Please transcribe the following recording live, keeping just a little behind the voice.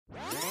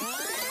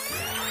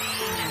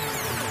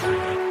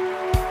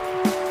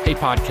Hey,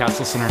 podcast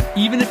listener,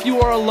 even if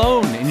you are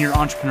alone in your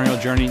entrepreneurial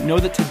journey, know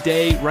that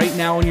today, right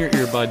now in your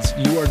earbuds,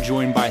 you are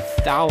joined by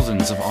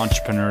thousands of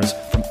entrepreneurs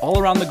from all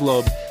around the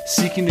globe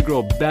seeking to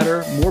grow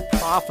better, more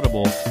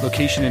profitable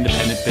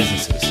location-independent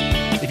businesses.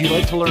 If you'd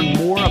like to learn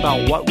more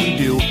about what we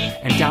do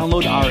and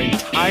download our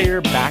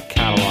entire back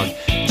catalog,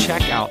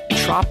 check out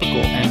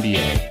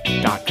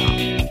tropicalmba.com.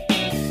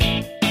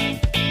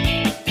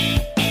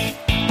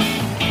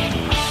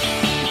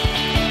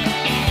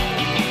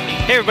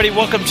 Hey everybody,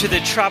 welcome to the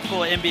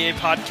Tropical MBA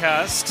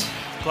podcast.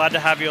 Glad to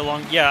have you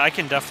along. Yeah, I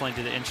can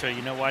definitely do the intro.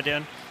 You know why,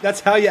 Dan? That's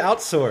how you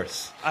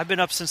outsource. I've been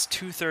up since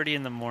 2:30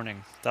 in the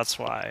morning. That's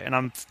why. And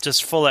I'm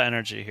just full of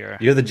energy here.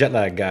 You're the jet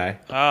lag guy.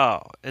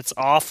 Oh, it's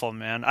awful,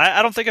 man.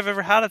 I don't think I've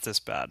ever had it this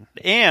bad.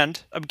 And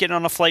I'm getting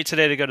on a flight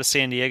today to go to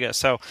San Diego.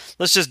 So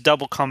let's just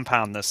double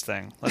compound this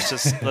thing.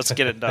 Let's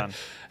get it done.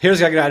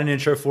 Here's I got an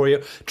intro for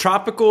you.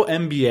 Tropical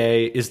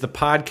MBA is the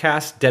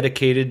podcast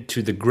dedicated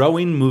to the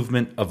growing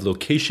movement of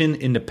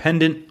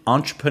location-independent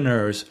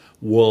entrepreneurs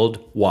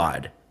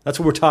worldwide. That's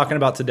what we're talking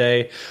about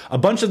today. A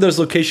bunch of those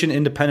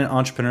location-independent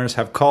entrepreneurs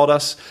have called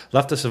us,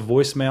 left us a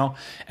voicemail,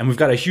 and we've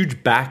got a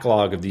huge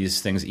backlog of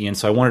these things, Ian.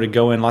 So I wanted to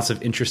go in, lots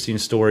of interesting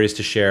stories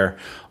to share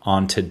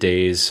on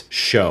today's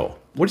show.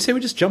 What do you say we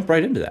just jump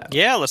right into that?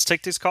 Yeah, let's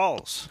take these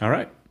calls. All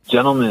right.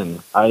 Gentlemen,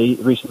 I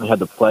recently had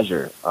the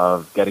pleasure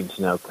of getting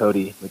to know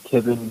Cody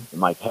McKibben and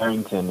Mike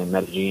Harrington in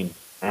Medellin.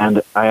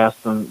 And I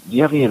asked them, do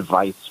you have any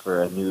advice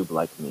for a noob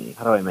like me?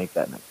 How do I make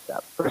that next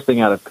step? First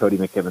thing out of Cody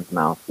McKibben's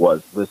mouth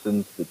was,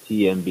 listen to the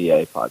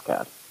TMBA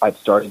podcast. I've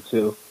started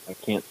to. I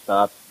can't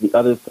stop. The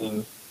other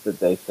thing that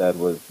they said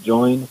was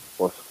join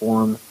or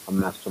form a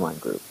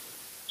mastermind group.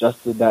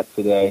 Just did that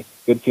today.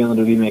 Good feeling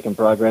to be making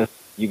progress.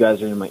 You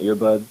guys are in my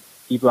earbuds.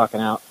 Keep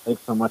rocking out.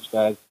 Thanks so much,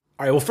 guys.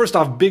 All right, well, first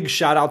off, big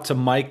shout out to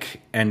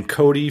Mike and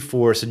Cody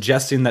for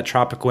suggesting that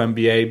Tropical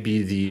MBA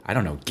be the,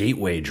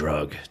 gateway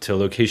drug to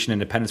location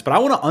independence. But I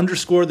want to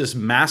underscore this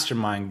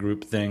mastermind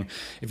group thing.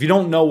 If you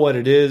don't know what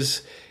it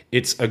is,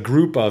 it's a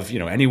group of,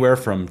 anywhere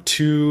from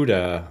 2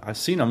 to, I've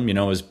seen them,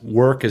 as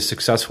work as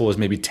successful as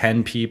maybe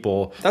 10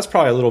 people. That's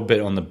probably a little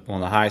bit on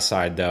the high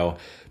side, though.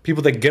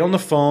 People that get on the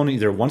phone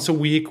either once a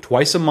week,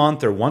 twice a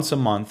month, or once a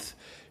month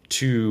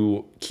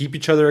to keep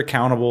each other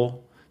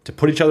accountable, to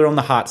put each other on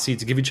the hot seat,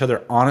 to give each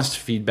other honest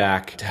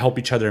feedback, to help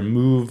each other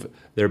move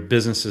their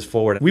businesses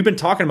forward. We've been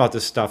talking about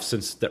this stuff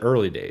since the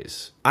early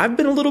days. I've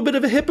been a little bit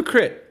of a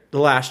hypocrite the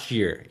last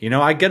year.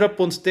 I get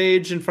up on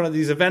stage in front of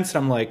these events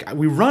and I'm like,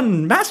 we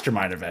run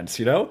mastermind events,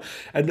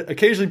 And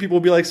occasionally people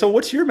will be like, so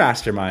what's your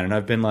mastermind? And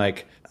I've been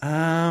like,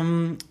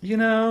 To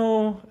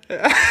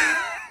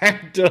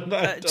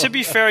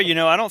be fair,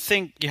 I don't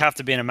think you have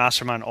to be in a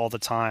mastermind all the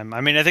time.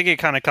 I mean, I think it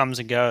kind of comes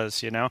and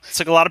goes, It's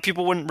like a lot of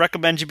people wouldn't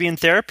recommend you be in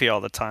therapy all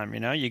the time,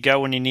 You go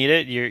when you need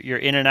it, you're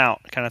in and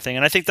out kind of thing.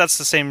 And I think that's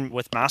the same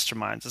with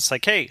masterminds. It's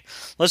like, hey,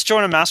 let's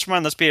join a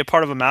mastermind. Let's be a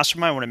part of a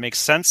mastermind when it makes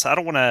sense. I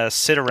don't want to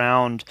sit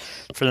around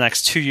for the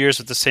next 2 years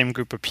with the same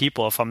group of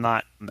people if I'm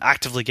not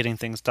actively getting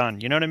things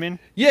done. You know what I mean?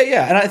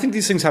 Yeah. And I think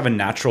these things have a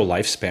natural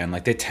lifespan.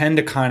 Like they tend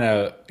to kind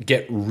of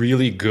get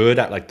really good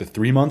at like the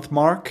 3-month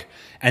mark.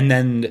 And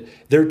then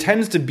there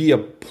tends to be a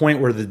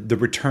point where the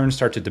returns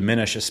start to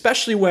diminish,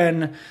 especially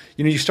when,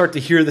 you start to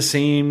hear the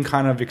same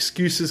kind of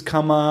excuses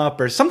come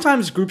up, or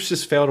sometimes groups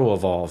just fail to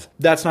evolve.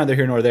 That's neither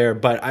here nor there,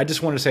 but I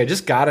just wanted to say I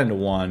just got into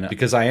one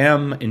because I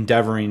am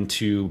endeavoring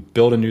to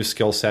build a new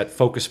skill set,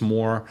 focus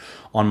more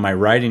on my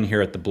writing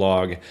here at the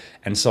blog.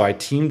 And so I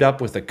teamed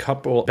up with a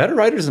couple better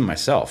writers than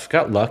myself.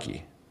 Got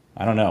lucky.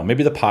 I don't know.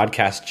 Maybe the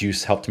podcast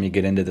juice helped me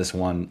get into this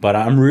one, but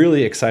I'm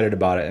really excited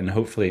about it. And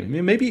hopefully,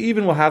 maybe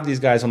even we'll have these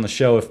guys on the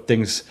show if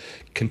things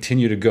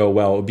continue to go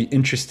well. It would be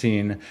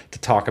interesting to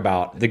talk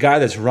about. The guy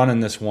that's running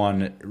this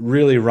one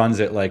really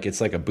runs it like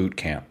it's like a boot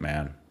camp,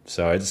 man.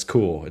 So it's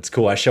cool. It's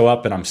cool. I show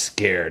up and I'm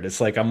scared. It's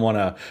like I'm on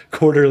a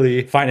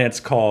quarterly finance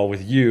call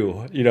with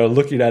you,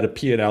 looking at a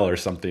P&L or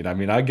something. I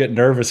mean, I get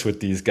nervous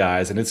with these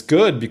guys, and it's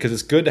good because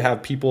it's good to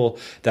have people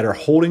that are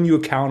holding you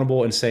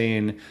accountable and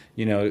saying,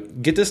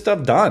 get this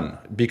stuff done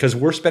because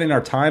we're spending our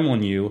time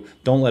on you.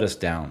 Don't let us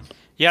down.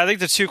 Yeah, I think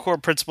the 2 core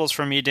principles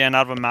for me, Dan,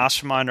 out of a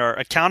mastermind are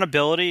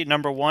accountability,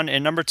 number 1,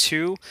 and number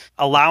 2,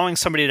 allowing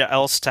somebody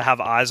else to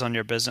have eyes on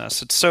your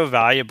business. It's so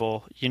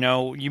valuable. You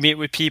meet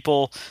with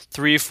people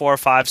 3, 4,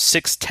 5,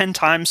 6, 10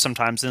 times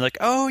sometimes, and they're like,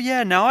 oh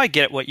yeah, now I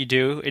get what you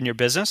do in your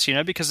business,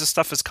 because this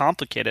stuff is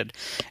complicated.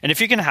 And if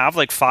you can have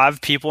like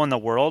 5 people in the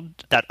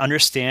world that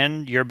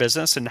understand your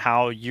business and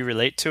how you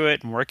relate to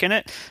it and work in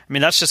it, I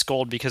mean, that's just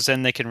gold because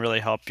then they can really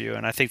help you.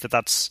 And I think that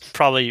that's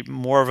probably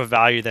more of a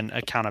value than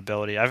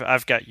accountability.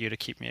 I've got you to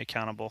keep me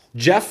accountable.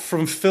 Jeff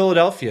from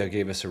Philadelphia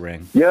gave us a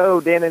ring. Yo,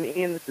 Dan and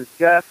Ian, this is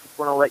Jeff. Just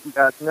want to let you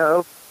guys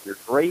know you're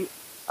great.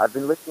 I've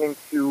been listening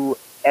to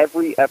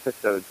every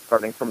episode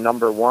starting from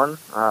number 1.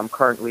 I'm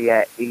currently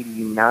at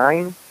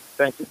 89.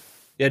 Thank you.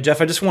 Yeah,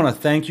 Jeff, I just want to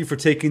thank you for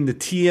taking the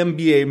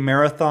TMBA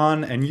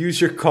marathon and use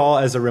your call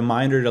as a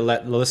reminder to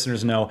let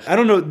listeners know. I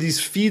don't know,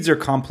 these feeds are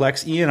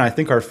complex. Ian, I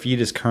think our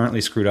feed is currently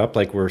screwed up,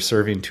 like we're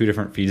serving 2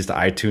 different feeds to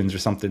iTunes or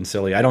something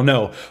silly. I don't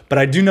know. But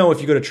I do know if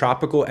you go to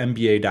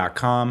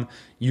tropicalmba.com,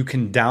 you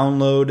can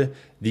download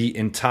the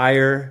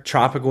entire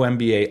Tropical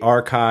MBA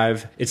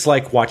archive. It's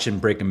like watching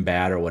Breaking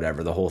Bad or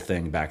whatever, the whole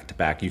thing back to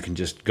back. You can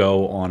just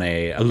go on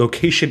a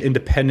location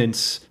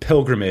independence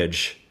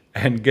pilgrimage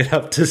and get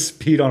up to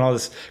speed on all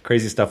this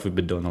crazy stuff we've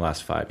been doing the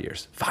last 5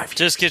 years. 5 years.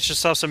 Just get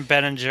yourself some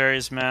Ben &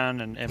 Jerry's, man,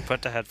 and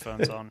put the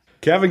headphones on.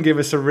 Kevin gave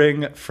us a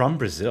ring from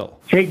Brazil.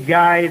 Hey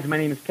guys, my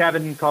name is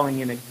Kevin, calling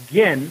in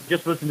again.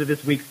 Just listened to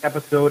this week's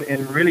episode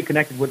and really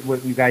connected with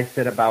what you guys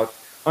said about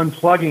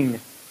unplugging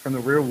from the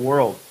real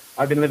world.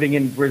 I've been living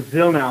in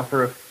Brazil now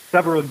for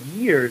several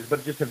years,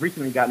 but just have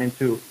recently gotten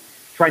into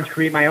trying to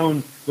create my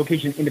own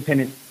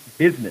location-independent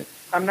business.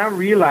 I'm now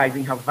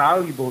realizing how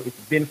valuable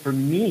it's been for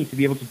me to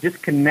be able to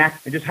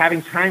disconnect and just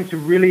having time to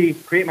really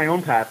create my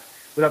own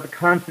path without the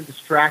constant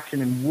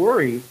distraction and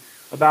worry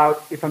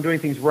about if I'm doing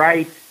things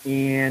right.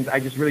 And I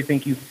just really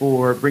thank you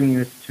for bringing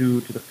this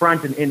to the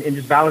front and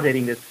just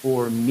validating this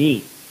for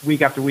me.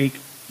 Week after week,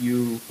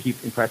 you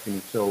keep impressing me.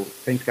 So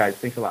thanks, guys.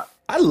 Thanks a lot.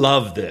 I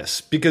love this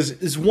because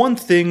it's one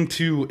thing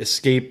to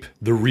escape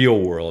the real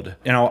world.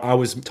 You know, I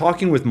was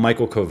talking with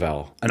Michael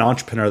Covell, an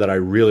entrepreneur that I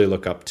really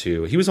look up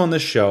to. He was on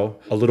this show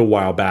a little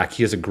while back.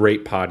 He has a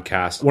great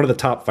podcast, one of the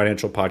top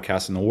financial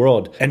podcasts in the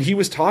world. And he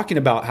was talking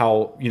about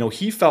how, you know,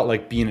 he felt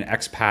like being an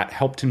expat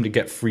helped him to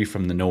get free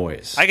from the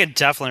noise. I could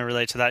definitely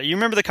relate to that. You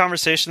remember the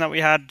conversation that we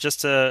had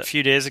just a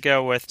few days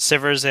ago with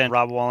Sivers and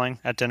Rob Walling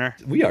at dinner?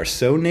 We are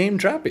so name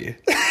droppy.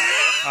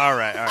 All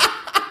right.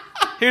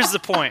 Here's the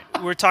point.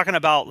 We're talking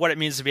about what it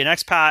means to be an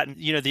expat.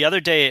 You know, the other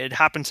day it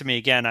happened to me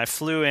again. I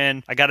flew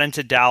in, I got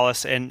into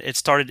Dallas, and it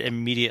started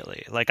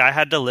immediately. Like I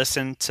had to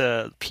listen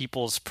to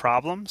people's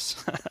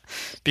problems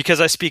because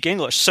I speak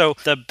English. So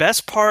the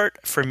best part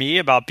for me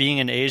about being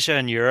in Asia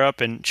and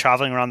Europe and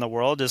traveling around the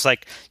world is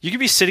like you could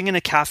be sitting in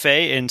a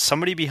cafe and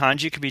somebody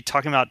behind you could be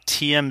talking about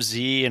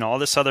TMZ and all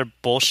this other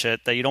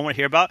bullshit that you don't want to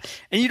hear about,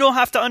 and you don't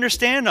have to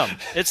understand them.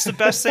 It's the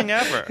best thing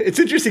ever. It's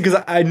interesting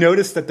because I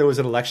noticed that there was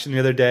an election the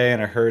other day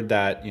and I heard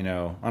that, you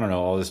know, I don't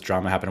know, all this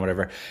drama happened or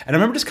whatever. And I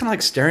remember just kind of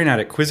like staring at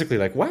it quizzically,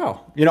 like,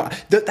 wow, you know,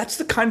 that's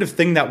the kind of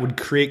thing that would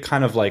create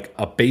kind of like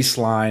a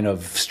baseline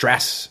of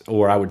stress,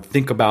 or I would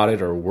think about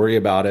it or worry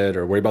about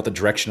the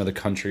direction of the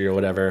country or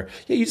whatever.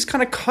 Yeah, you just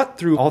kind of cut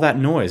through all that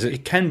noise.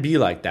 It can be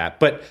like that.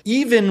 But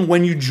even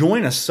when you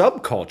join a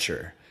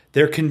subculture,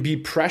 there can be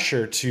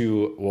pressure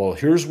to, well,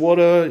 here's what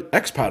a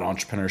expat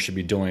entrepreneur should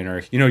be doing,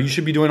 or, you know, you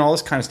should be doing all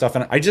this kind of stuff.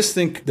 And I just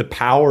think the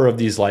power of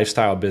these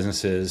lifestyle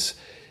businesses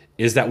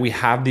is that we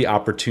have the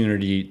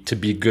opportunity to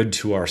be good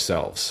to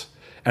ourselves.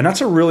 And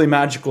that's a really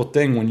magical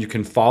thing when you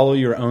can follow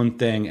your own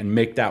thing and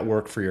make that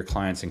work for your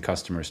clients and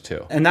customers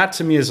too. And that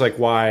to me is like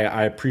why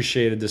I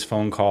appreciated this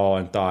phone call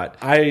and thought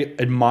I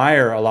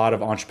admire a lot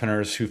of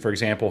entrepreneurs who, for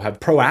example,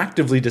 have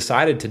proactively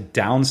decided to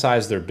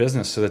downsize their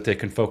business so that they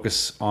can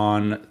focus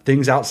on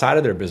things outside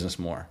of their business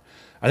more.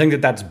 I think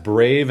that that's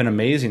brave and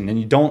amazing. And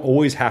you don't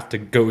always have to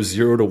go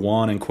 0 to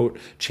 1 and, quote,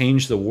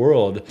 change the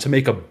world to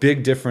make a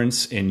big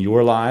difference in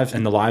your lives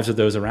and the lives of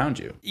those around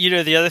you. You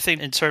know, the other thing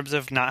in terms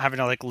of not having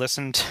to like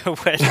listen to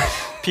what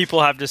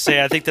people have to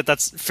say, I think that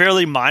that's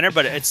fairly minor,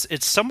 but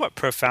it's somewhat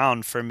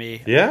profound for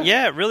me. Yeah?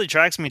 Yeah, it really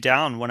drags me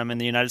down when I'm in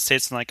the United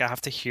States and like I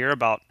have to hear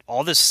about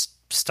all this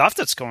stuff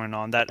that's going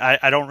on that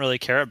I don't really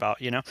care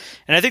about, you know?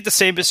 And I think the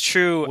same is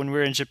true when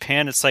we're in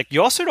Japan. It's like,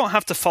 you also don't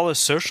have to follow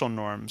social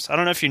norms. I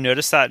don't know if you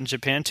noticed that in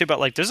Japan too, but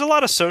like there's a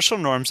lot of social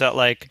norms that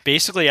like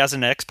basically as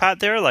an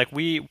expat there, like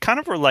we kind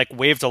of were like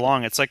waved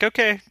along. It's like,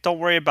 okay, don't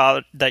worry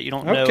about that. You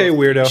don't know. Okay,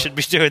 weirdo. You should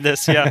be doing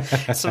this. Yeah.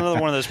 It's one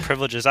of those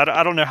privileges.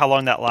 I don't know how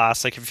long that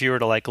lasts. Like if you were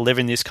to like live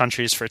in these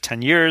countries for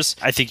 10 years,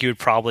 I think you would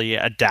probably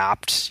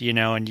adapt, you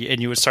know, and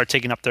you would start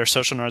taking up their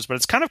social norms, but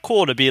it's kind of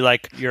cool to be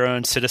like your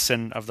own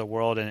citizen of the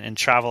world and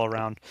travel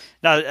around.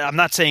 Now, I'm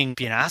not saying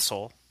be an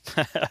asshole,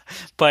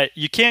 but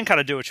you can kind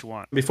of do what you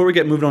want. Before we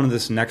get moved on to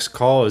this next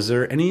call, is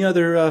there any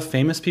other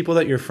famous people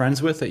that you're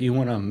friends with that you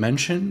want to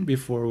mention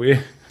before we...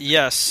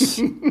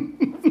 Yes.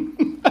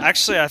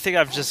 Actually, I think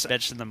I've just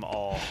mentioned them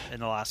all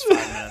in the last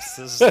 5 minutes.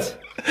 This is...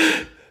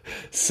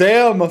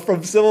 Sam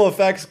from Civil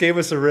Effects gave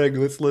us a ring.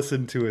 Let's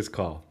listen to his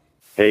call.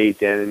 Hey,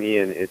 Dan and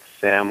Ian, it's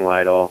Sam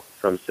Lytle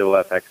from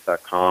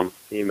civilfx.com.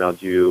 I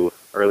emailed you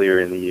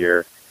earlier in the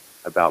year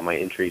about my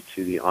entry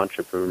to the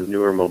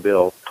Entrepreneur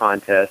Mobile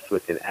contest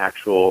with an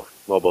actual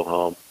mobile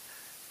home.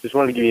 Just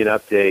wanted to give you an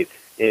update.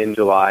 In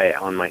July,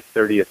 on my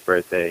 30th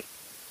birthday,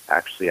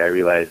 actually, I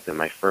realized that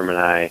my firm and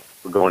I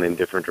were going in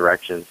different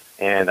directions,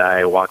 and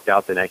I walked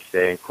out the next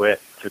day and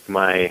quit. Took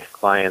my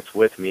clients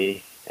with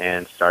me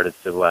and started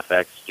Civil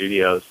FX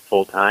Studios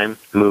full-time,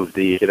 moved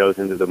the kiddos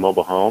into the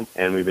mobile home,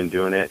 and we've been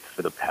doing it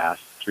for the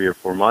past 3 or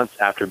 4 months.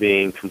 After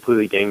being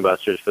completely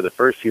gangbusters for the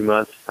first few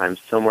months, I'm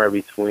somewhere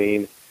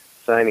between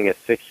signing a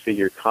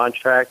 6-figure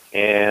contract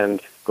and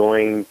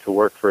going to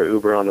work for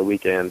Uber on the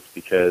weekends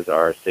because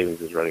our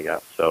savings is running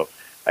out. So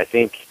I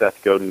think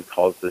Seth Godin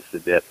calls this a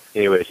dip.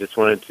 Anyways, just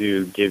wanted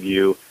to give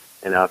you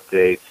an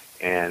update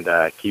and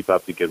keep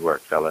up the good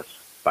work, fellas.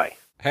 Bye.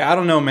 Hey, I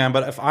don't know, man,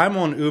 but if I'm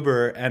on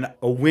Uber and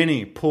a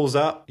Winnie pulls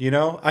up,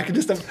 I could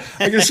just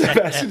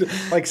imagine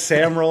like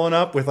Sam rolling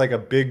up with like a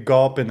big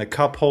gulp in the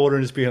cup holder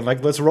and just being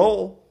like, let's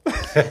roll.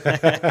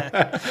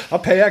 I'll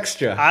pay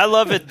extra. I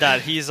love it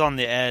that he's on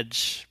the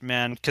edge,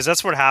 man, because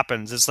that's what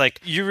happens. It's like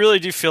you really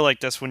do feel like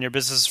this when your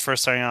business is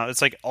first starting out.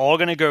 It's like all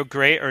going to go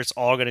great or it's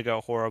all going to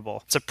go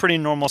horrible. It's a pretty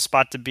normal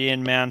spot to be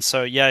in, man.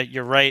 So yeah,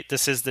 you're right.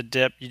 This is the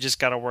dip. You just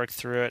got to work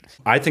through it.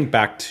 I think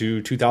back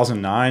to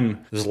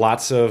 2009, there's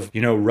lots of,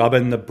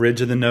 rubbing the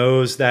bridge of the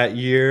nose that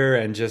year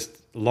and just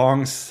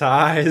long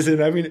sighs.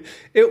 And I mean,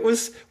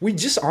 we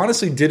just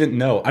honestly didn't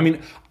know. I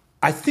mean,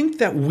 I think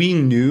that we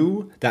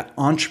knew that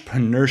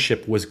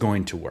entrepreneurship was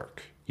going to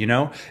work.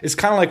 It's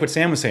kind of like what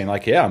Sam was saying,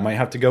 like, yeah, I might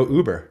have to go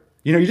Uber.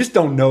 You just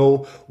don't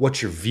know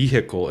what your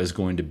vehicle is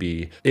going to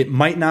be. It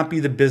might not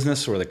be the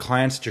business or the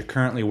clients that you're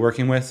currently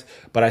working with,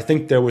 but I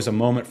think there was a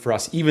moment for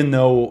us, even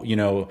though,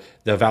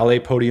 the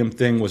Valet Podium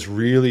thing was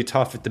really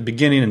tough at the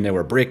beginning and they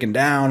were breaking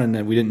down and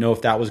then we didn't know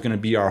if that was going to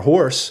be our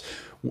horse.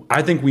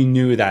 I think we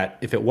knew that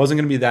if it wasn't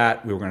going to be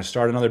that, we were going to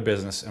start another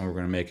business and we were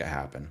going to make it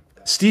happen.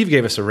 Steve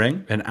gave us a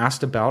ring and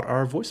asked about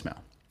our voicemail.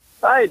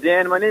 Hi,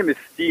 Dan. My name is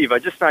Steve. I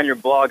just found your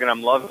blog, and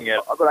I'm loving it.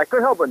 But I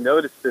couldn't help but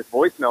notice this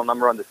voicemail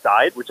number on the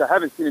side, which I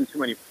haven't seen in too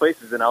many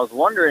places, and I was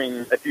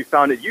wondering if you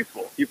found it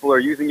useful. People are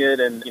using it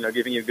and,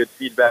 giving you good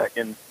feedback,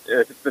 and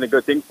if it's been a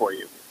good thing for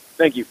you.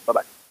 Thank you.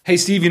 Bye-bye. Hey,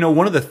 Steve,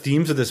 one of the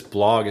themes of this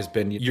blog has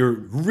been you're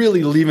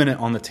really leaving it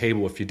on the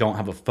table if you don't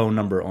have a phone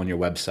number on your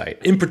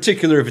website. In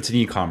particular, if it's an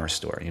e-commerce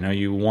store.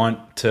 You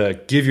want to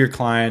give your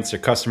clients or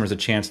customers a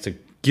chance to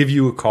give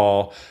you a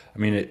call. I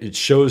mean, it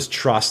shows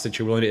trust that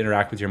you're willing to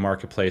interact with your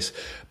marketplace.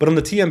 But on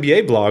the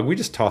TMBA blog, we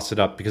just toss it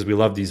up because we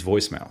love these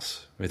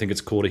voicemails. We think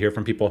it's cool to hear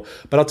from people.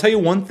 But I'll tell you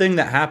one thing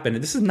that happened,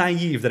 and this is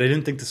naive that I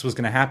didn't think this was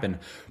going to happen,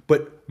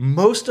 but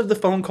most of the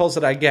phone calls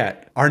that I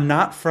get are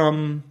not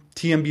from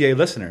TMBA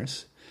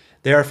listeners.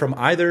 They are from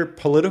either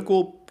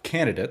political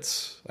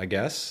candidates, I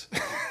guess.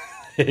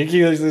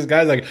 This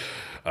guy's like,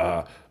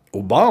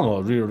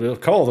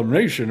 Obama, call the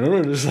nation.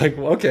 It's like,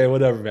 okay,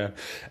 whatever, man.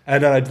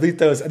 And I delete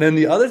those. And then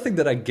the other thing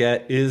that I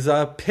get is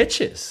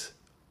pitches.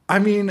 I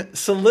mean,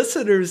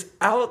 solicitors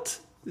out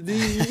the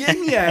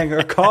yin-yang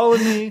are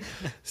calling me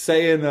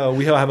saying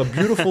we have a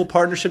beautiful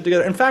partnership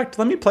together. In fact,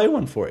 let me play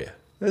one for you.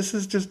 This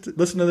is just,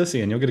 listen to this,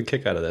 Ian. You'll get a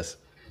kick out of this.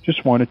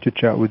 Just wanted to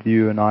chat with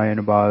you and Ian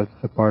about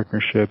the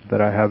partnership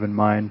that I have in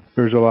mind.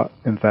 There's a lot,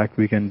 in fact,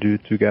 we can do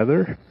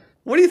together.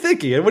 What do you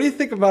think, Ian? What do you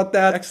think about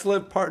that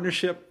excellent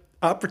partnership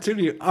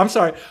opportunity? I'm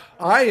sorry,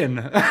 Ian.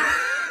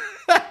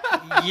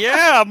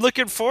 Yeah, I'm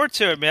looking forward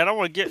to it, man. I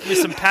want to get me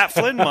some Pat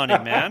Flynn money,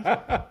 man.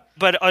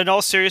 But in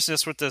all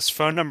seriousness, with this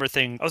phone number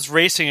thing, I was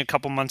racing a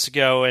couple months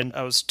ago, and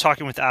I was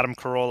talking with Adam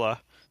Carolla.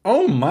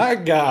 Oh my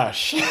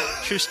gosh.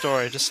 True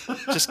story. Just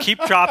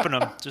keep dropping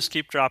them. Just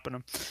keep dropping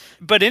them.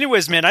 But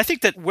anyways, man, I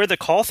think that where the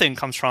call thing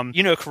comes from,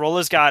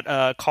 Carolla's got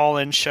a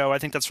call-in show. I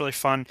think that's really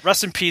fun.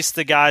 Rest in peace,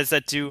 the guys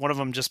that do, one of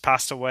them just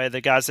passed away,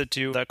 the guys that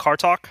do the Car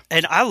Talk.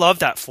 And I love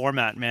that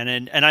format, man.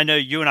 And I know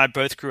you and I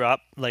both grew up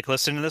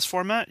listening to this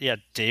format. Yeah,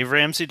 Dave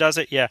Ramsey does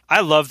it. Yeah,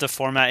 I love the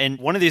format. And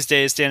one of these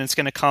days, Dan, it's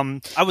going to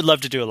come, I would love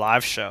to do a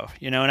live show,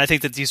 and I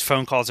think that these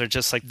phone calls are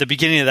just like the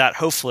beginning of that,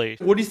 hopefully.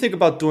 What do you think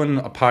about doing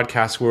a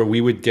podcast where we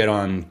would get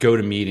on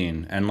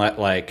GoToMeeting and let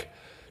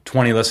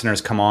 20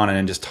 listeners come on and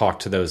then just talk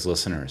to those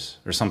listeners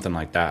or something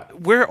like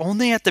that? We're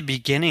only at the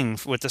beginning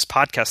with this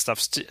podcast stuff.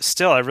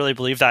 Still, I really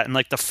believe that. And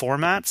the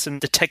formats and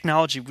the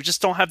technology, we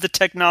just don't have the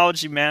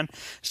technology, man.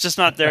 It's just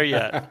not there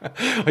yet.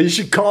 Well, you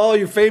should call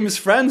your famous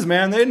friends,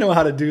 man. They know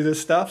how to do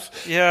this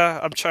stuff. Yeah,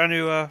 I'm trying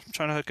to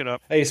hook it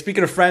up. Hey,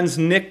 speaking of friends,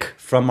 Nick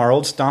from our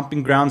old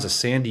stomping grounds of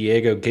San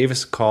Diego gave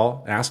us a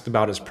call and asked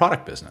about his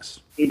product business.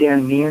 Hey, Dan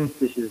and Ian.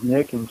 This is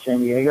Nick in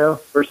San Diego.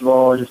 First of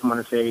all, I just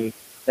want to say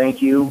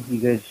thank you. You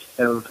guys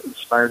have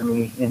inspired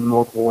me in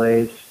multiple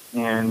ways,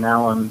 and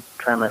now I'm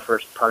trying my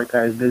first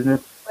productized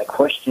business. My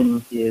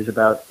question is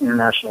about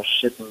international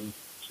shipping.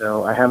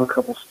 So I have a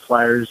couple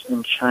suppliers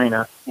in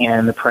China,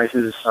 and the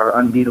prices are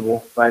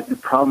unbeatable, but the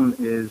problem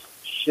is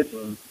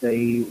shipping.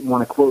 They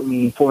want to quote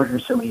me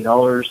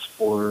 $470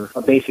 for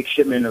a basic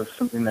shipment of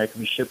something that can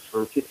be shipped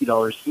for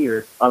 $50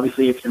 here.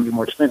 Obviously, it's going to be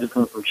more expensive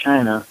coming from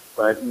China,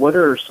 but what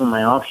are some of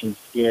my options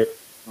to get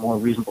more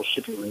reasonable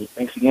shipping rate?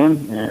 Thanks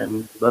again,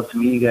 and love to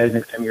meet you guys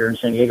next time you're in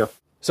San Diego.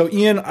 So,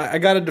 Ian, I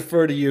got to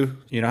defer to you.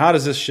 How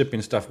does this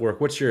shipping stuff work?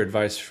 What's your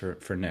advice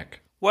for Nick?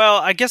 Well,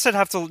 I guess I'd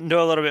have to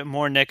know a little bit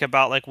more, Nick,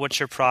 about what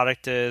your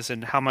product is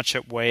and how much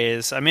it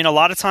weighs. I mean, a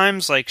lot of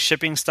times,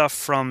 shipping stuff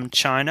from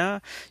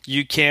China,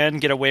 you can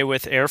get away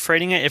with air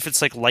freighting it if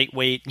it's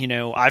lightweight,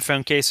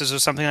 iPhone cases or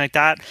something like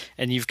that,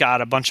 and you've got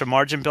a bunch of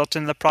margin built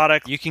into the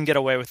product, you can get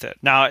away with it.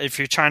 Now, if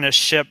you're trying to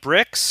ship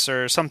bricks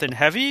or something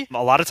heavy,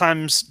 a lot of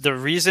times the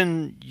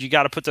reason you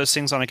got to put those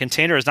things on a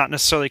container is not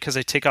necessarily because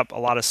they take up a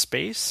lot of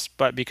space,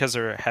 but because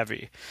they're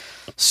heavy.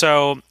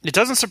 So it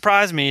doesn't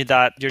surprise me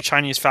that your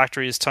Chinese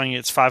factory is telling you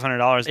it's it's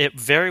 $500. It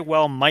very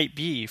well might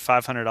be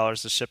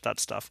 $500 to ship that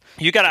stuff.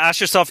 You got to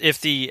ask yourself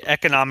if the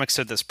economics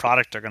of this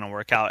product are going to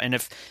work out. And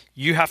if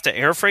you have to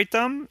air freight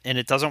them and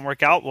it doesn't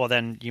work out, well,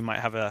 then you might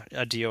have a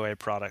DOA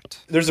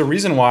product. There's a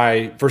reason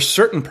why for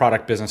certain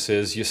product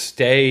businesses, you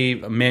stay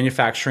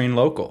manufacturing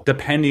local,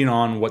 depending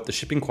on what the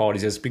shipping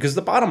quality is. Because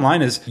the bottom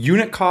line is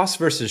unit cost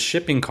versus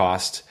shipping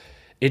cost.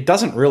 It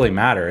doesn't really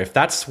matter. If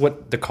that's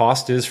what the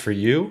cost is for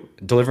you,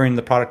 delivering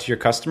the product to your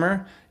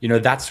customer,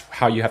 that's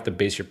how you have to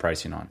base your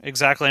pricing on.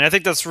 Exactly. And I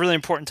think that's really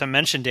important to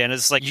mention, Dan,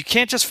 is like you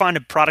can't just find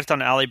a product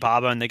on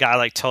Alibaba and the guy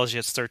like tells you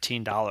it's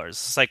 $13.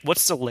 It's like,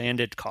 what's the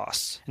landed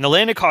cost? And the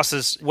landed cost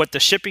is what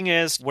the shipping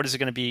is. What is it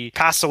going to be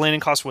past the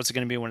landing cost? What's it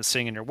going to be when it's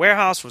sitting in your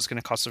warehouse? What's it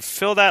going to cost to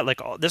fill that? Like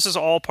this is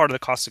all part of the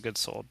cost of goods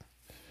sold.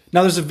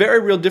 Now, there's a very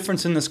real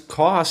difference in this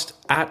cost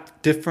at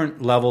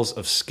different levels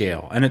of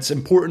scale. And it's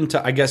important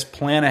to, I guess,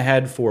 plan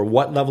ahead for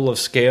what level of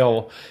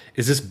scale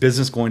is this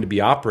business going to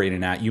be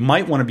operating at. You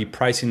might want to be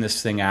pricing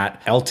this thing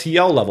at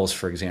LTL levels,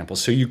 for example.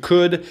 So you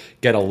could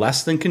get a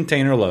less than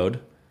container load,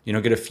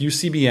 get a few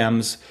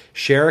CBMs,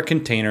 share a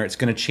container. It's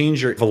going to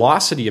change your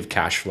velocity of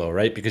cash flow,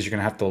 right? Because you're going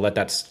to have to let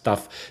that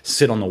stuff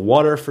sit on the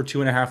water for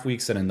 2.5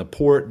 weeks, then in the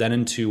port, then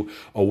into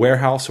a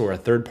warehouse or a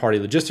third-party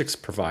logistics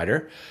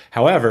provider.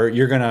 However,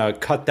 you're going to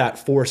cut that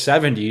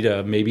 $4.70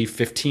 to maybe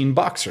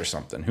 $15 or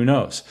something. Who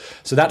knows?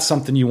 So that's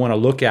something you want to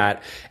look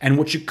at. And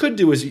what you could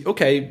do is,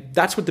 okay,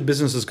 that's what the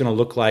business is going to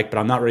look like, but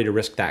I'm not ready to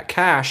risk that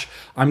cash.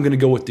 I'm going to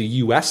go with the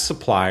U.S.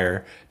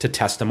 supplier to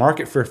test the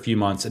market for a few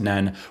months. And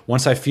then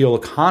once I feel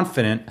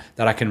confident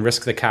that I can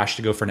risk the cash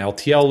to go for an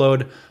LTL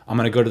load, I'm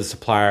going to go to the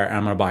supplier and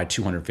I'm going to buy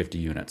 250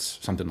 units,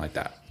 something like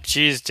that.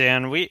 Geez,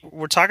 Dan,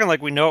 we're talking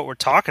like we know what we're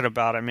talking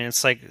about. I mean,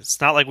 it's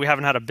not like we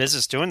haven't had a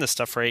business doing this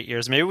stuff for 8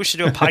 years. Maybe we should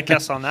do a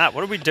podcast on that.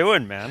 What are we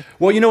doing, man?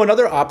 Well,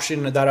 another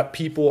option that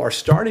people are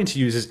starting to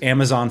use is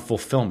Amazon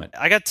fulfillment.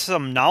 I got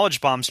some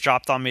knowledge bombs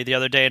dropped on me the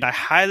other day, and I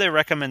highly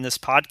recommend this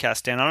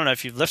podcast, Dan. I don't know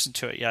if you've listened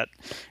to it yet.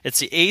 It's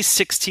the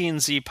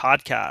A16Z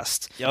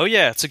podcast. Oh,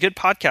 yeah, it's a good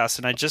podcast,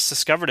 and I just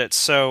discovered it.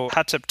 So,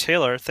 hat tip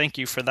Taylor, thank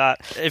you for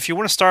that. If you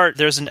want to start,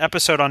 there's an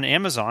episode on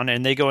Amazon,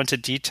 and they go into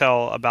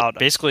detail about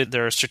basically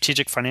their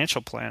strategic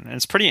financial plan. And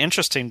it's pretty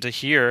interesting to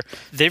hear.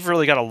 They've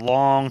really got a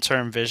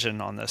long-term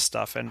vision on this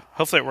stuff, and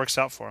hopefully it works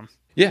out for them.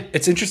 Yeah,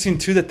 it's interesting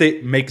too that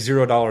they make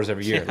 $0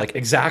 every year, like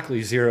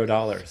exactly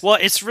 $0. Well,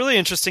 it's really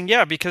interesting,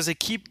 because they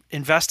keep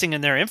investing in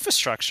their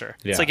infrastructure.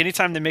 Yeah. It's like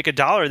anytime they make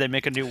 $1, they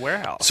make a new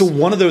warehouse. So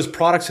one of those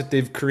products that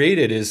they've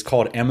created is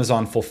called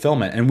Amazon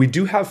Fulfillment, and we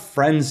do have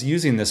friends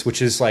using this, which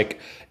is like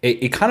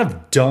a kind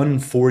of done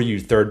for you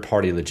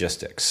third-party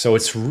logistics. So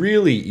it's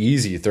really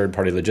easy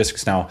third-party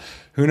logistics. Now,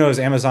 who knows,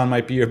 Amazon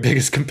might be your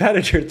biggest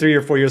competitor 3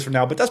 or 4 years from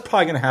now, but that's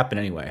probably going to happen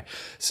anyway.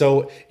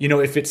 So,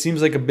 if it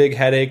seems like a big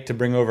headache to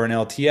bring over an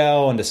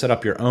LTL and to set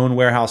up your own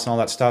warehouse and all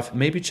that stuff,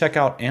 maybe check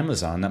out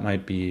Amazon. That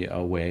might be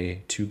a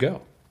way to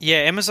go. Yeah,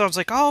 Amazon's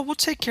like, oh, we'll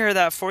take care of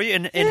that for you.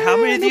 And how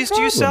many of these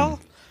do you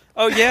sell?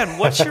 Oh, yeah, and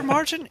what's your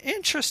margin?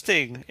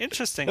 Interesting.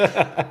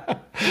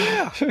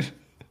 Yeah.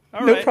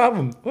 All no right.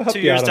 problem. We'll help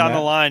 2 you years out on down that.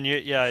 the line,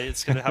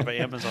 it's going to have an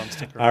Amazon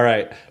sticker. All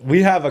right.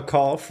 We have a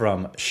call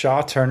from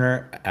Shaw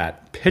Turner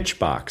at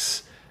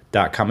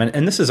pitchbox.com.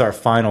 And this is our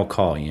final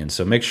call, Ian.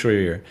 So make sure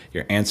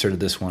your answer to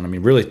this one.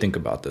 Really think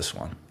about this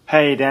one.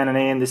 Hey, Dan and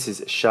Ian. This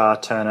is Shaw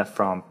Turner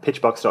from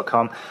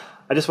pitchbox.com.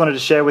 I just wanted to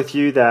share with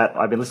you that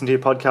I've been listening to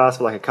your podcast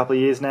for like a couple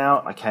of years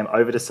now. I came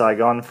over to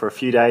Saigon for a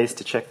few days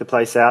to check the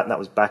place out, and that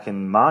was back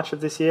in March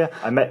of this year.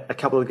 I met a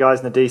couple of guys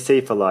in the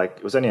DC for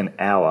it was only an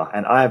hour,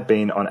 and I have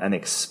been on an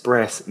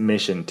express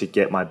mission to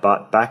get my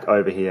butt back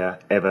over here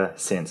ever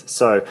since.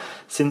 So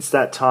since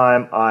that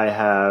time, I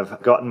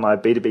have gotten my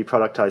B2B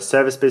productized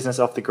service business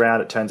off the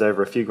ground. It turns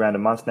over a few grand a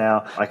month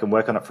now. I can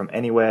work on it from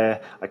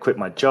anywhere. I quit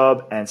my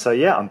job, and so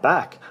I'm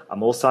back.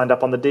 I'm all signed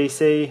up on the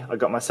DC. I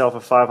got myself a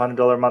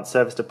 $500 a month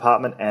service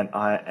department, and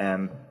I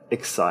am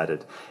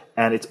excited.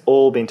 And it's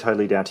all been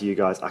totally down to you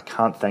guys. I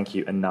can't thank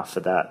you enough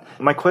for that.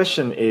 My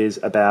question is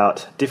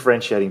about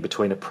differentiating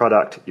between a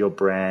product, your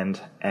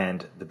brand,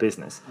 and the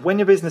business. When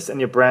your business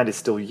and your brand is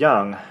still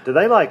young, do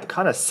they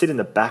kind of sit in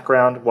the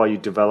background while you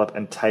develop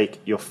and take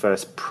your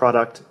first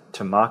product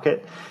to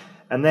market?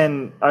 And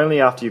then only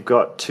after you've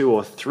got 2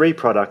 or 3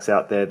 products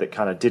out there that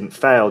kind of didn't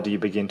fail do you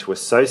begin to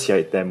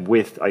associate them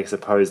with, I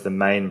suppose, the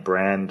main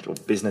brand or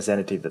business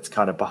entity that's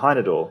kind of behind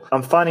it all.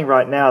 I'm finding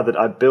right now that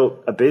I've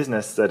built a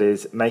business that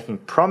is making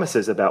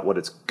promises about what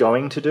it's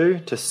going to do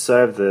to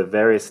serve the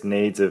various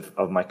needs of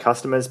my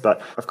customers.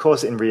 But of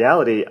course, in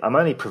reality, I'm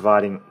only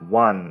providing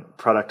one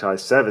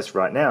productized service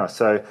right now.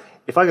 So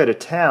if I go to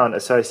town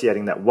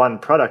associating that one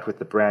product with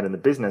the brand and the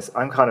business,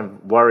 I'm kind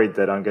of worried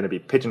that I'm going to be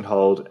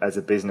pigeonholed as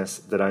a business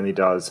that only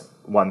does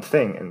one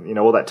thing. And,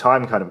 all that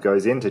time kind of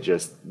goes into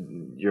just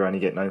you're only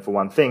getting known for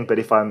one thing. But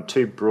if I'm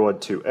too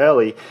broad too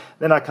early,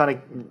 then I kind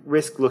of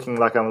risk looking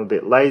like I'm a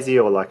bit lazy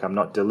or like I'm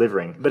not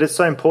delivering. But it's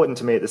so important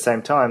to me at the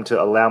same time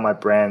to allow my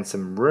brand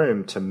some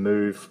room to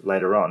move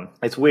later on.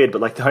 It's weird,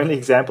 but the only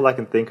example I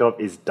can think of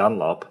is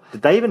Dunlop.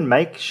 Did they even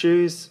make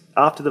shoes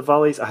after the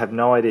Volleys? I have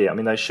no idea. I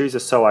mean, those shoes are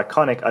so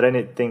iconic. I don't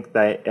even think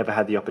they ever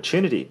had the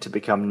opportunity to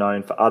become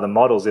known for other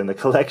models in the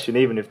collection,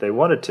 even if they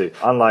wanted to,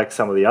 unlike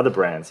some of the other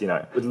brands, you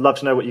know. Would love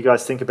to know what you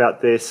guys think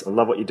about this. I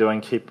love what you're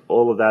doing. Keep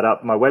all of that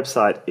up. My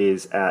website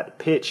is at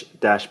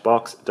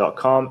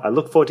pitch-box.com. I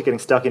look forward to getting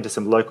stuck into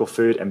some local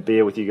food and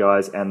beer with you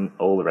guys and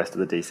all the rest of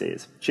the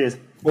DCs. Cheers.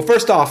 Well,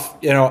 first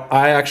off,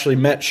 I actually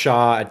met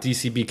Shah at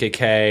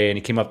DCBKK, and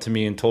he came up to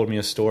me and told me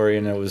a story,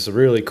 and it was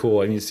really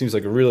cool. I mean, he seems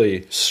like a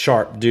really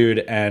sharp dude,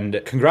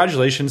 and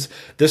congratulations.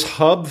 This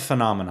hub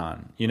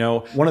phenomenon,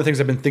 one of the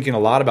things I've been thinking a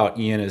lot about,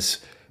 Ian, is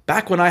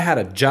back when I had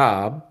a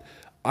job,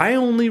 I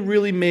only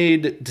really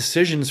made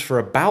decisions for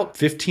about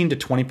 15 to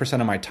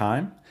 20% of my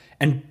time.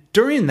 And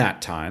during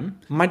that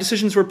time, my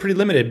decisions were pretty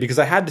limited because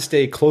I had to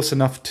stay close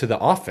enough to the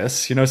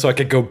office, so I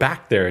could go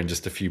back there in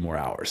just a few more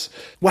hours.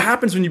 What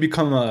happens when you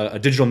become a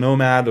digital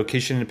nomad,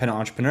 location independent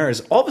entrepreneur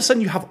is all of a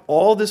sudden you have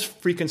all this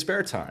freaking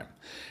spare time.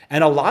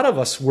 And a lot of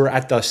us were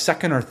at the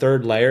second or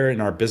third layer in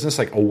our business,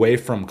 like away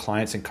from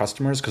clients and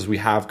customers because we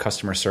have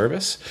customer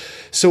service.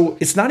 So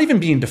it's not even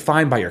being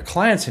defined by your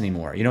clients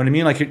anymore. You know what I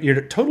mean? Like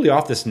you're totally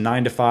off this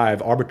 9 to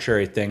 5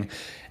 arbitrary thing.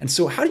 And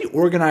so how do you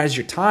organize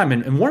your time?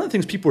 And one of the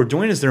things people are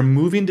doing is they're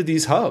moving to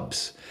these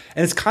hubs.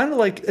 And it's kind of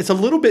like, it's a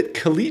little bit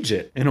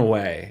collegiate in a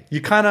way.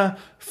 You kind of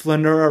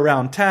flounder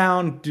around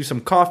town, do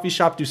some coffee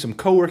shop, do some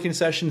co-working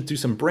sessions, do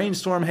some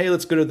brainstorm. Hey,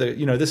 let's go to the,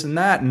 this and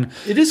that. And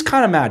it is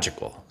kind of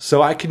magical.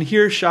 So I can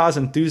hear Shah's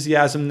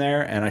enthusiasm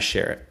there and I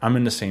share it. I'm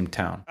in the same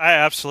town. I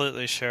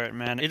absolutely share it,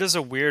 man. It is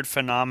a weird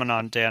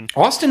phenomenon, Dan.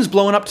 Austin's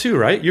blowing up too,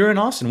 right? You're in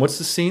Austin. What's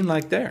the scene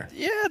like there?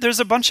 Yeah, there's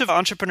a bunch of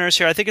entrepreneurs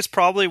here. I think it's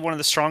probably one of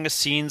the strongest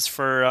scenes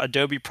for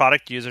Adobe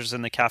product users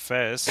in the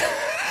cafes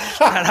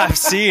that I've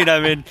seen. I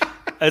mean,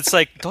 it's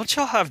like, don't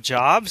y'all have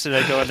jobs? And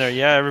I go in there,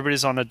 yeah,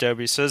 everybody's on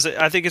Adobe. So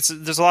I think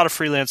there's a lot of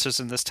freelancers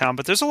in this town,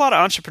 but there's a lot of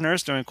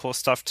entrepreneurs doing cool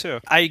stuff too.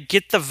 I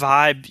get the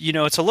vibe,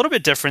 it's a little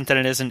bit different than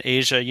it is in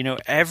Asia.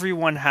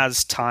 Everyone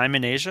has time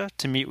in Asia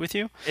to meet with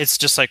you. It's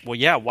just like, well,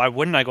 yeah, why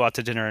wouldn't I go out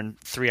to dinner in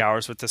 3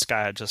 hours with this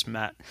guy I just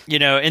met?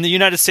 In the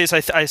United States,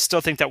 I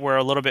still think that we're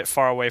a little bit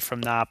far away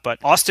from that. But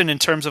Austin, in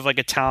terms of like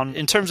a town,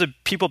 in terms of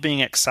people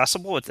being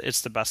accessible,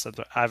 it's the best that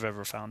I've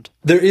ever found.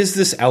 There is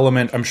this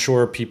element, I'm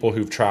sure people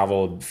who've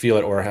traveled feel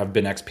it or have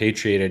been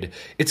expatriated.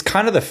 It's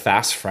kind of the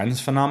fast friends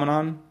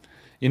phenomenon.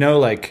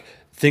 Like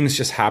things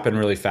just happen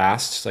really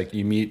fast. Like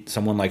you meet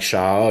someone like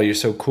Shah, oh, you're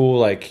so cool.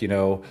 Like,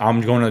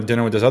 I'm going to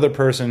dinner with this other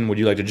person. Would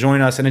you like to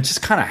join us? And it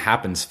just kind of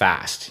happens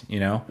fast,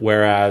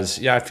 Whereas,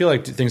 yeah, I feel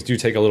like things do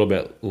take a little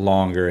bit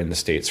longer in the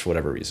States for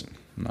whatever reason.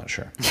 I'm not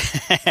sure.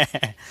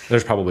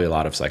 There's probably a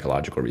lot of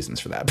psychological reasons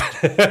for that.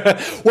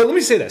 But well, let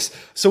me say this.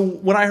 So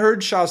when I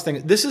heard Shah's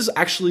thing, this is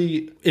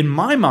actually, in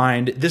my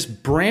mind, this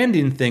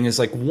branding thing is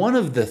like one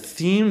of the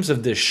themes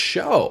of this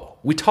show.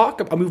 We've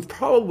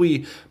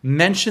probably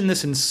mentioned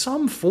this in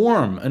some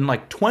form in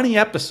like 20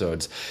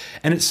 episodes.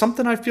 And it's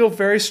something I feel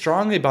very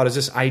strongly about is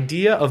this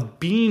idea of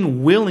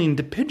being willing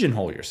to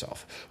pigeonhole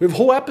yourself. We have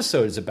whole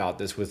episodes about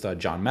this with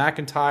John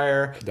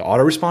McIntyre, the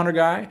autoresponder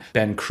guy,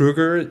 Ben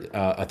Kruger,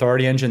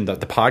 Authority Engine, the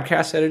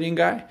podcast editing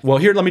guy. Well,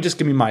 here, let me just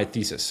give you my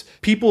thesis.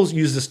 People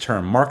use this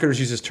term, marketers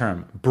use this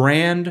term,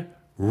 brand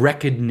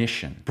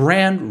recognition.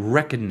 Brand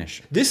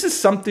recognition. This is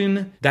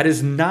something that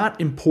is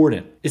not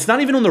important. It's not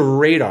even on the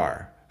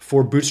radar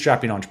for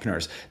bootstrapping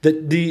entrepreneurs.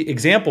 The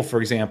example, for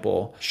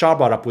example, Shah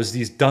brought up was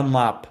these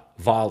Dunlop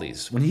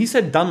Volleys. When he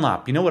said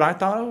Dunlop, you know what I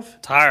thought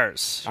of?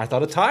 Tires. I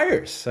thought of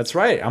tires. That's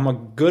right. I'm a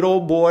good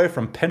old boy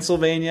from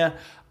Pennsylvania.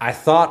 I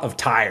thought of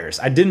tires.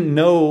 I didn't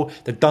know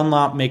that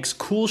Dunlop makes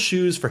cool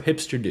shoes for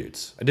hipster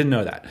dudes. I didn't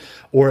know that.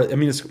 Or,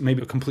 it's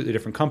maybe a completely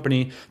different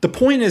company. The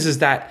point is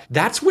that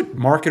that's what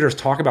marketers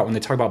talk about when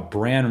they talk about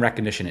brand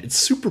recognition. It's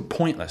super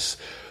pointless.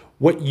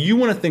 What you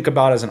want to think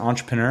about as an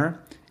entrepreneur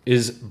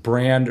is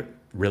brand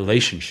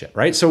relationship,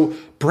 right? So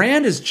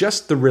brand is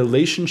just the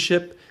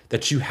relationship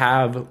that you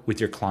have with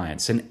your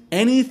clients, and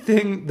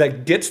anything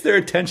that gets their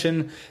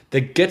attention,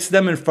 that gets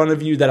them in front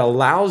of you, that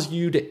allows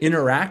you to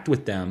interact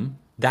with them,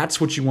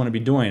 that's what you want to be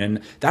doing.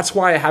 And that's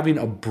why having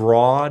a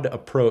broad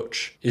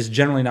approach is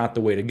generally not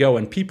the way to go.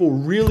 And people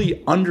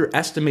really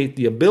underestimate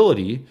the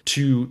ability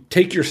to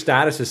take your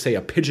status as, say,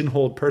 a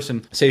pigeonholed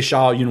person. Say,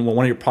 Shah,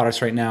 one of your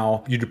products right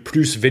now, you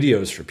produce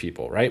videos for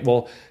people, right?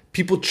 Well,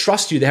 people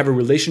trust you. They have a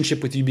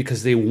relationship with you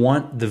because they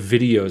want the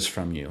videos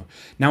from you.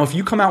 Now, if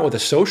you come out with a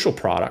social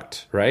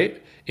product, right,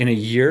 in a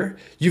year,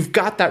 you've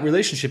got that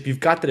relationship.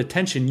 You've got that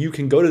attention. You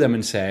can go to them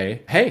and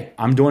say, hey,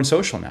 I'm doing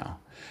social now.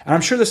 And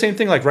I'm sure the same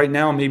thing, like right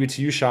now, maybe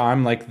to you, Shah,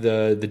 I'm like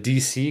the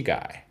DC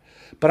guy.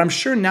 But I'm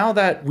sure now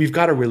that we've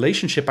got a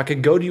relationship, I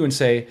could go to you and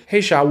say, hey,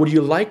 Shah, would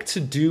you like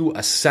to do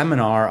a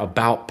seminar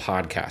about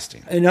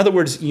podcasting? In other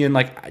words, Ian,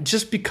 like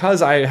just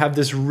because I have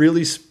this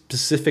really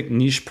specific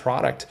niche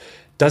product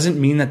doesn't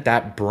mean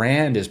that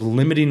brand is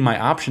limiting my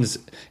options.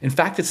 In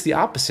fact, it's the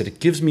opposite.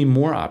 It gives me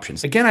more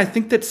options. Again, I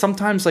think that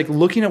sometimes like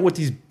looking at what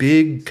these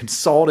big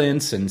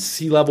consultants and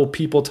C-level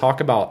people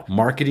talk about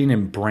marketing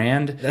and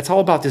brand, that's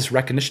all about this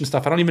recognition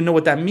stuff. I don't even know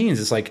what that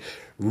means. It's like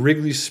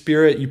Wrigley's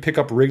Spirit, you pick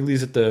up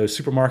Wrigley's at the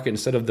supermarket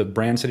instead of the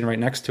brand sitting right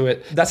next to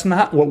it. That's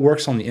not what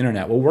works on the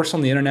internet. What works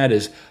on the internet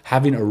is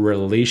having a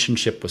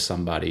relationship with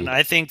somebody.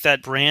 I think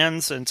that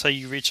brands, until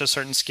you reach a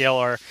certain scale,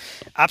 are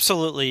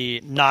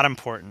absolutely not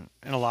important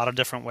in a lot of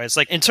different ways.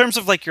 Like in terms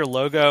of like your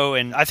logo,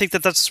 and I think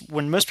that that's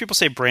when most people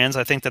say brands,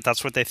 I think that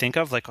that's what they think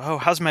of. Like, oh,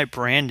 how's my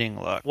branding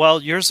look?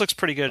 Well, yours looks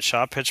pretty good,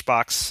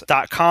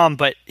 shop.pitchbox.com.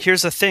 But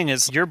here's the thing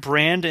is your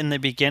brand in the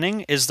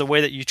beginning is the way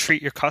that you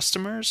treat your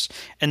customers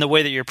and the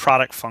way that your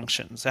product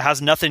functions. It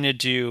has nothing to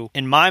do,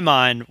 in my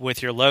mind,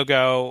 with your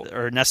logo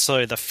or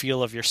necessarily the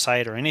feel of your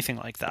site or anything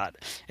like that.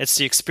 It's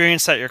the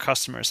experience that your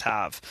customers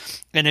have.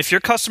 And if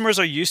your customers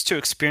are used to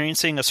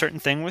experiencing a certain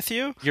thing with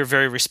you, you're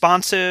very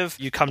responsive,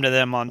 you come to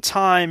them on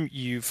time,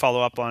 you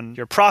follow up on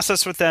your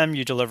process with them,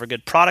 you deliver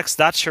good products,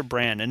 that's your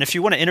brand. And if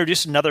you want to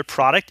introduce another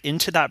product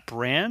into that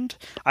brand,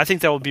 I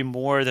think that will be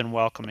more than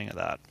welcoming of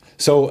that.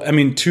 So, I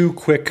mean, 2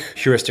 quick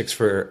heuristics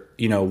for,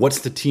 what's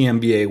the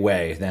TMBA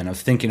way then of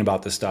thinking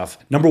about this stuff.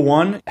 Number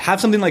 1,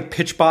 have something like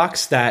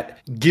Pitchbox that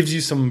gives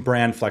you some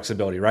brand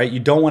flexibility, right?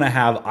 You don't want to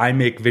have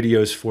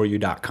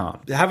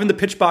imakevideosforyou.com. Having the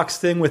Pitchbox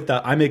thing with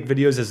the I make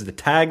videos as the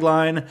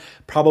tagline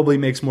probably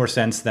makes more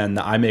sense than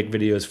the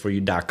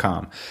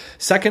imakevideosforyou.com.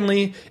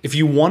 Secondly, if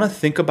you want to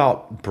think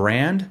about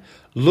brand,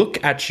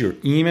 look at your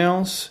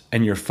emails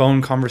and your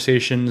phone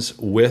conversations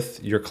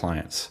with your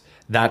clients.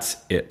 That's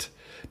it.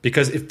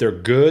 Because if they're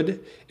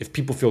good, if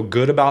people feel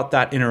good about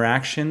that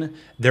interaction,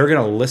 they're going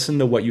to listen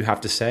to what you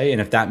have to say. And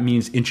if that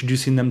means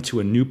introducing them to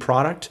a new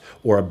product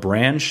or a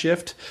brand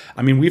shift,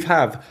 I mean, we've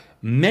have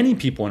many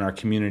people in our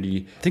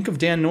community. Think of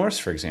Dan Norris,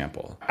 for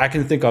example. I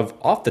can think of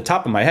off the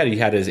top of my head, he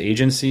had his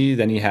agency,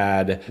 then he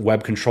had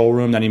Web Control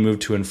Room, then he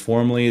moved to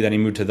Informally, then he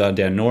moved to the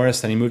Dan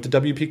Norris, then he moved to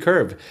WP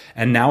Curve,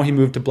 and now he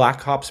moved to Black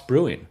Hops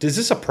Brewing. Is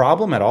this a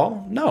problem at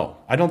all? No,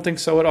 I don't think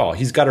so at all.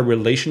 He's got a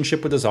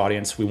relationship with his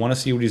audience. We want to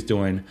see what he's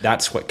doing.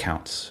 That's what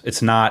counts.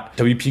 It's not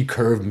WP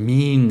Curve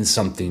means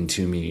something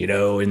to me,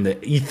 in the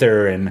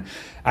ether. And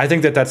I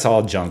think that that's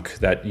all junk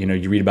that,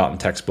 you read about in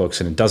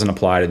textbooks, and it doesn't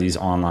apply to these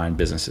online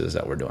businesses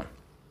that we're doing.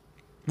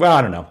 Well,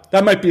 I don't know.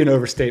 That might be an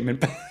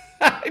overstatement.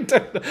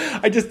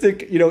 I just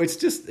think, it's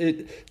just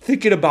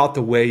thinking about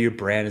the way your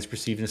brand is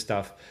perceived and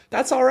stuff.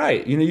 That's all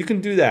right. You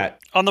can do that.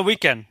 On the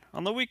weekend.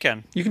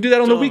 You can do that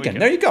on the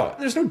weekend. There you go.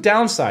 There's no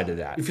downside to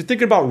that. If you're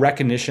thinking about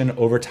recognition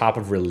over top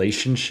of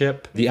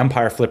relationship, the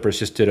Empire Flippers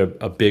just did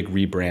a big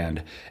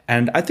rebrand.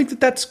 And I think that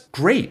that's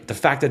great. The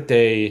fact that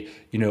they,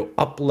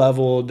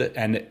 up-leveled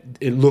and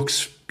it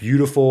looks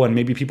beautiful, and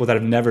maybe people that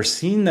have never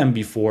seen them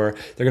before,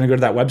 they're going to go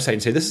to that website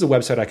and say, this is a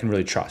website I can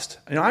really trust.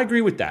 And I agree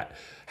with that.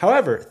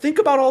 However, think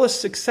about all the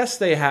success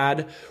they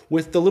had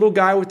with the little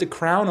guy with the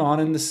crown on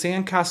and the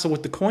sandcastle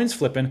with the coins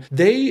flipping.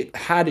 They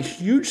had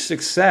huge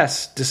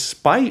success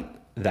despite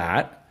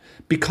that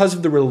because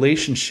of the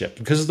relationship,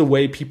 because of the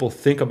way people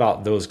think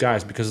about those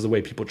guys, because of the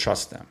way people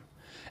trust them.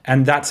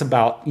 And that's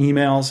about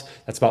emails,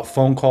 that's about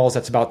phone calls,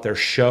 that's about their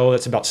show,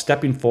 that's about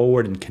stepping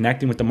forward and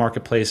connecting with the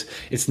marketplace.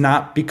 It's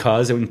not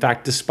because, in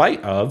fact, despite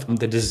of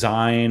the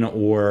design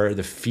or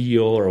the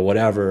feel or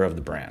whatever of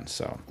the brand.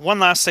 So one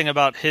last thing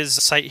about his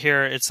site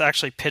here, it's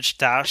actually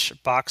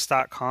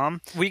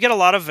pitch-box.com. We get a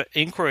lot of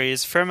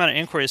inquiries, fair amount of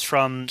inquiries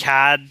from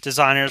CAD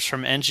designers,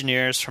 from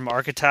engineers, from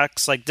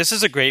architects. Like, this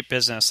is a great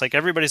business. Like,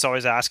 everybody's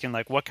always asking,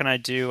 like, what can I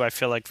do? I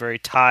feel like very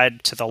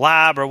tied to the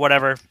lab or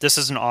whatever. This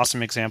is an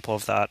awesome example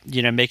of that.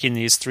 Making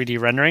these 3D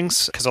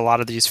renderings, because a lot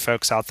of these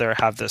folks out there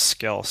have this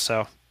skill.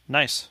 So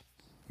nice.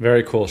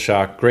 Very cool,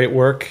 Shak. Great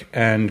work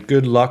and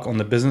good luck on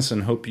the business,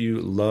 and hope you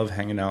love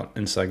hanging out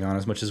in Saigon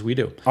as much as we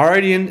do. All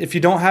right, Ian, if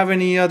you don't have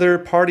any other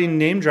party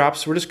name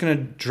drops, we're just going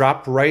to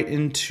drop right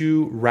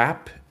into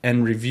rap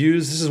and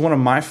reviews. This is one of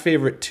my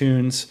favorite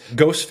tunes,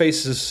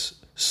 Ghostface's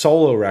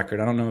solo record.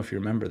 I don't know if you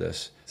remember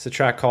this. It's a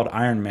track called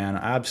Iron Man.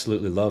 I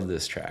absolutely love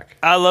this track.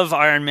 I love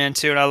Iron Man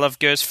too, and I love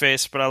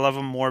Ghostface, but I love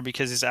him more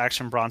because he's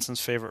Action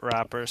Bronson's favorite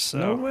rapper. So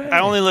no way.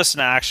 I only listen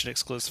to Action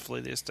exclusively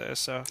these days.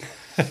 So,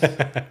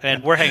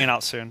 and we're hanging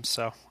out soon,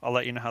 so I'll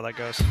let you know how that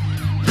goes.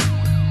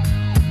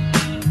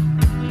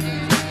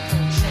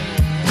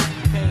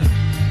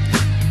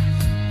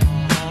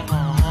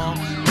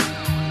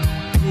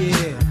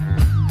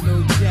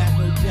 Yeah,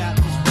 no doubt,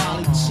 this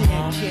Wally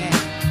Cat.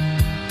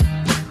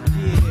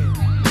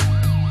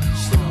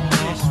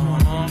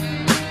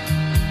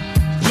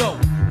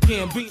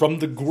 From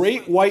the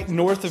great white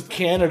north of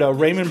Canada,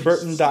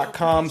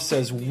 RaymondBurton.com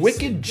says,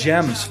 Wicked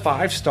Gems,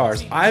 5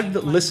 stars. I've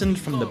listened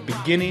from the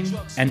beginning,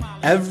 and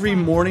every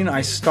morning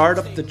I start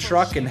up the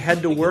truck and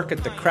head to work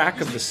at the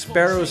crack of the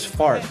sparrow's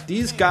fart.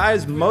 These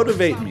guys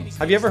motivate me.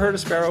 Have you ever heard a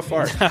sparrow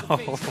fart?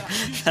 No,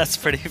 that's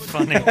pretty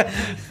funny.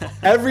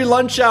 Every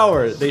lunch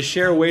hour, they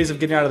share ways of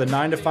getting out of the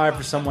 9 to 5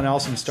 for someone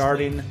else and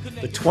starting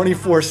the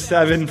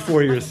 24/7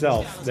 for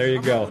yourself. There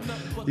you go.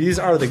 These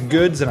are the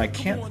goods, and I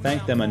can't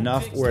thank them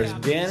enough. Whereas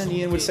Dan and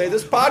Ian would say,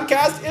 this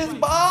podcast is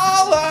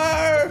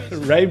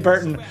baller. Ray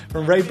Burton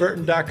from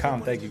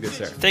rayburton.com. Thank you, good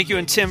sir. Thank you,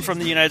 and Tim from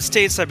the United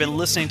States. I've been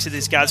listening to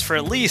these guys for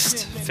at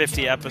least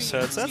 50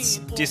 episodes. That's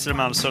a decent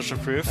amount of social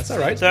proof. That's all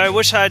right. So I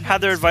wish I'd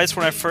had their advice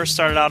when I first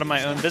started out in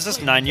my own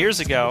business 9 years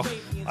ago.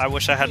 I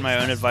wish I had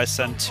my own advice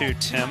then too,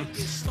 Tim.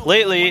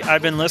 Lately,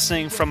 I've been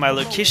listening from my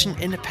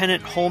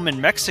location-independent home in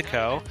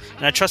Mexico,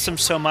 and I trust them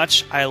so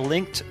much, I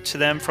linked to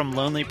them from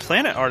Lonely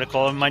Planet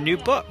article in my new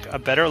book, A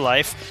Better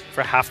Life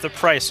for Half the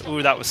Price.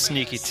 Ooh, that was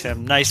sneaky,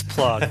 Tim. Nice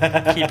plug.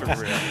 Keep it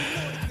real.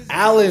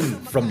 Alan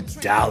from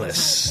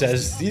Dallas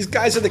says, these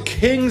guys are the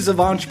kings of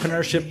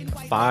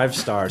entrepreneurship, 5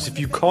 stars. If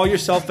you call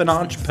yourself an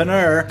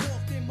entrepreneur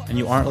and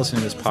you aren't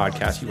listening to this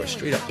podcast, you are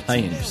straight up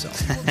playing yourself.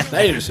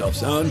 Playing yourself,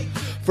 son.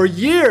 For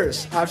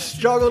years, I've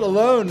struggled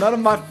alone. None of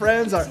my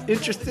friends are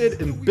interested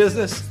in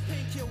business,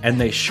 and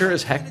they sure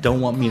as heck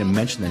don't want me to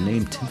mention the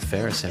name Tim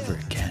Ferriss ever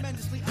again.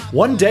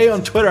 One day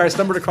on Twitter, I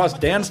stumbled across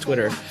Dan's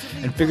Twitter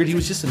and figured he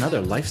was just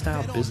another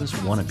lifestyle business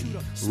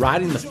wannabe,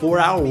 riding the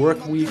 4-hour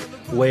work week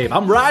wave.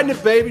 I'm riding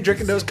it, baby,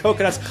 drinking those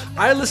coconuts.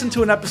 I listened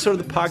to an episode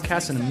of the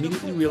podcast and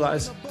immediately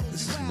realized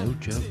this is no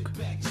joke.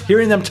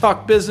 Hearing them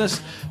talk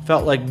business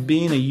felt like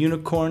being a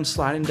unicorn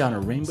sliding down a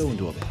rainbow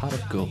into a pot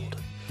of gold.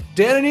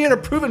 Dan and Ian are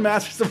proven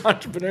masters of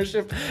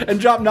entrepreneurship and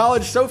drop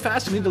knowledge so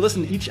fast you need to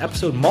listen to each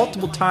episode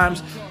multiple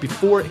times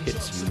before it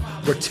hits you.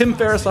 Where Tim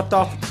Ferriss left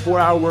off with the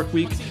 4-hour work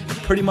week,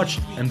 pretty much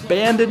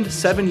abandoned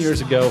 7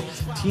 years ago,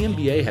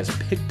 TMBA has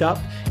picked up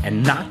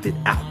and knocked it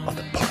out of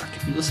the park.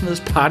 If you listen to this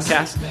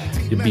podcast,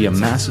 you'll be a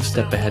massive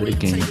step ahead of the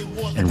game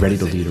and ready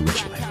to lead a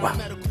rich life. Wow.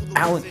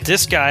 Alan.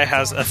 This guy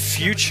has a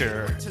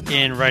future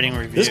in writing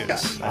reviews.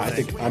 This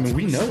guy, I mean,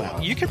 we know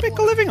Alan. You could make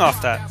a living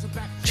off that.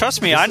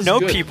 Trust me, I know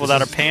people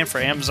that are paying for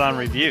Amazon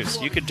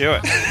reviews. You could do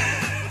it.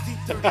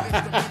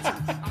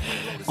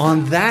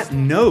 On that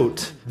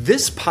note,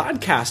 this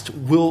podcast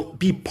will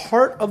be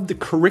part of the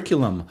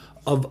curriculum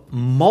of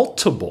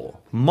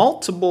multiple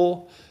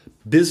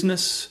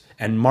business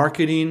and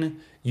marketing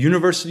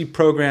university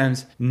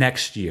programs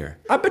next year.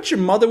 I bet your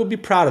mother would be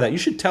proud of that. You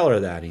should tell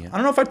her that, Ian. I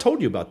don't know if I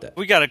told you about that.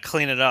 We got to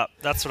clean it up.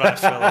 That's what I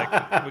feel like.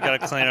 We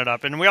got to clean it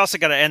up. And we also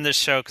got to end this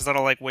show because I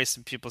don't like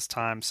wasting people's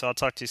time. So I'll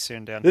talk to you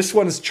soon, Dan. This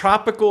one is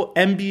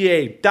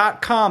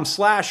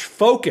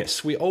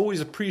tropicalmba.com/focus. We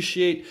always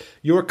appreciate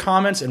your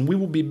comments, and we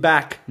will be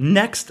back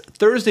next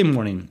Thursday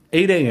morning,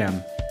 8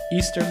 a.m.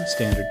 Eastern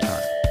Standard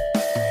Time.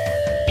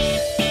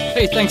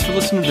 Hey, thanks for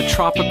listening to the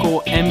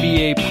Tropical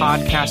MBA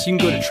podcast. You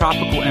can go to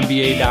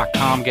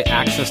tropicalmba.com, get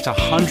access to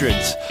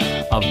hundreds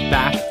of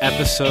back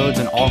episodes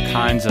and all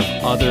kinds of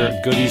other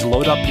goodies.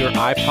 Load up your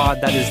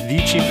iPod. That is the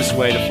cheapest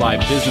way to fly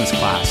business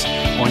class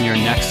on your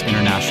next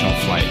international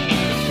flight.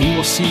 We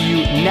will see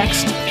you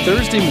next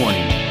Thursday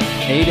morning,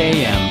 8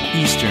 a.m.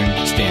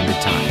 Eastern Standard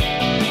Time.